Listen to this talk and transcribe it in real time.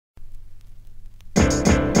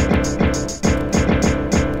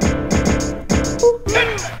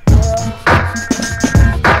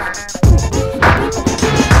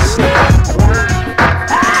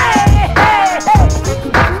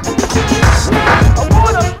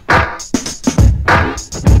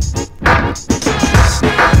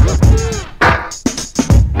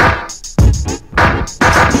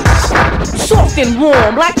looking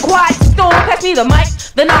warm, like a quiet storm. Pass me the mic,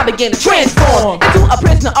 then I begin to transform into a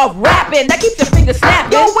prisoner of rapping that keeps your fingers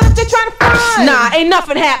snapping. Yo, what you trying to find? Nah, ain't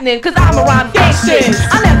nothing happening, cause I'm around gangsters.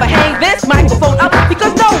 I never hang this microphone up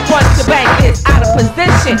because no one can bang this out of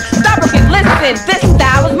position. Stop looking, listen, this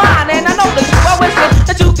style is mine, and I know that you are wishing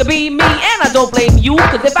that you could be me, and I don't blame you,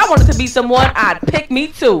 cause if I wanted to be someone, I'd pick me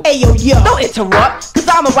too. Hey yo, yo, don't interrupt, cause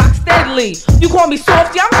I'ma rock steadily. You call me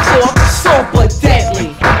soft, yeah, I'm soft but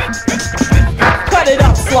deadly. Cut it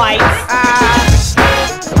up, Slice.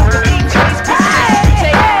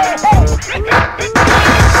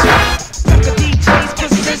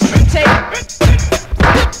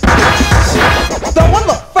 Though I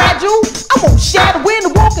look fragile, I won't shatter when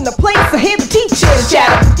I walk in the place. I hear the teacher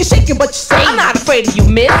chatter. You're shaking, but you say I'm not afraid of you,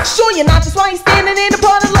 miss. Sure you're not, that's why you're standing in the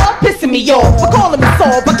part of love, pissing me off. For calling me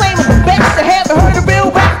soft, by claiming the best. I haven't heard a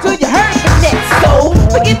real rap till you heard Finesse. So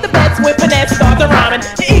forget the bets when Finesse starts rhyming.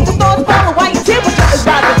 Your equal thoughts follow while your temperature is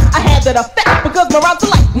rising. I had that effect because my rhymes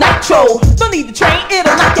are like nitro. Don't need to train,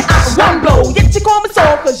 it'll knock you out in one blow. Yet you call me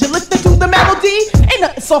soft cause you're listening to the melody. Ain't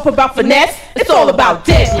nothing soft about Finesse, it's all about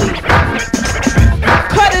deadly.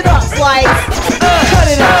 Cut it up, Slice. Cut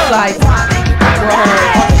it up, Slice.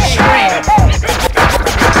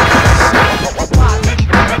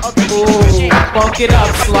 Ooh, funk it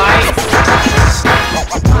up, Slice.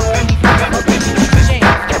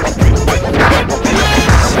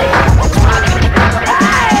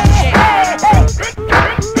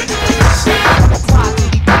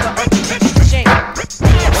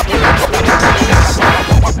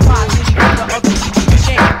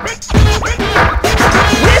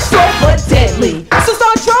 So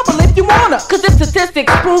start trouble if you wanna, cause if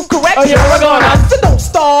statistics prove correct, oh, yeah, we're gonna. So don't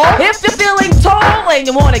stall. If you're feeling tall and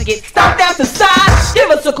you wanna get stomped out the side,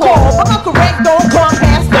 give us a call. I'm not correct, don't come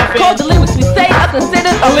past stepping. Cause the lyrics we say are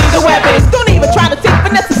considered a lethal weapon. Don't even try to take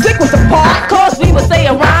Finesse Synquis apart, cause we will say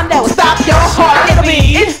a rhyme that will stop your heart. It'll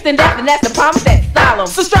be instant death, and that's the promise that's solemn.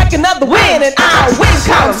 So strike another win and I'll win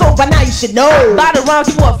column. So by now you should know, by the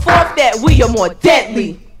rhymes you are forth, that we are more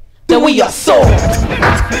deadly than we are soft.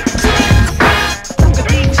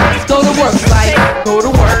 Go to work, Slice. Go to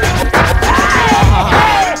work.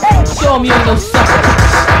 Show 'em you ain't no sucker.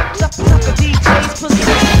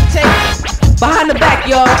 Behind the back,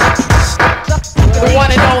 y'all. The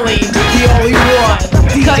one and only, the only one,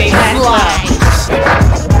 DJ Slice.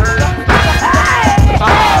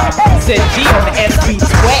 Said G on the SB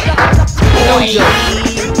Sweat. Oh, yeah.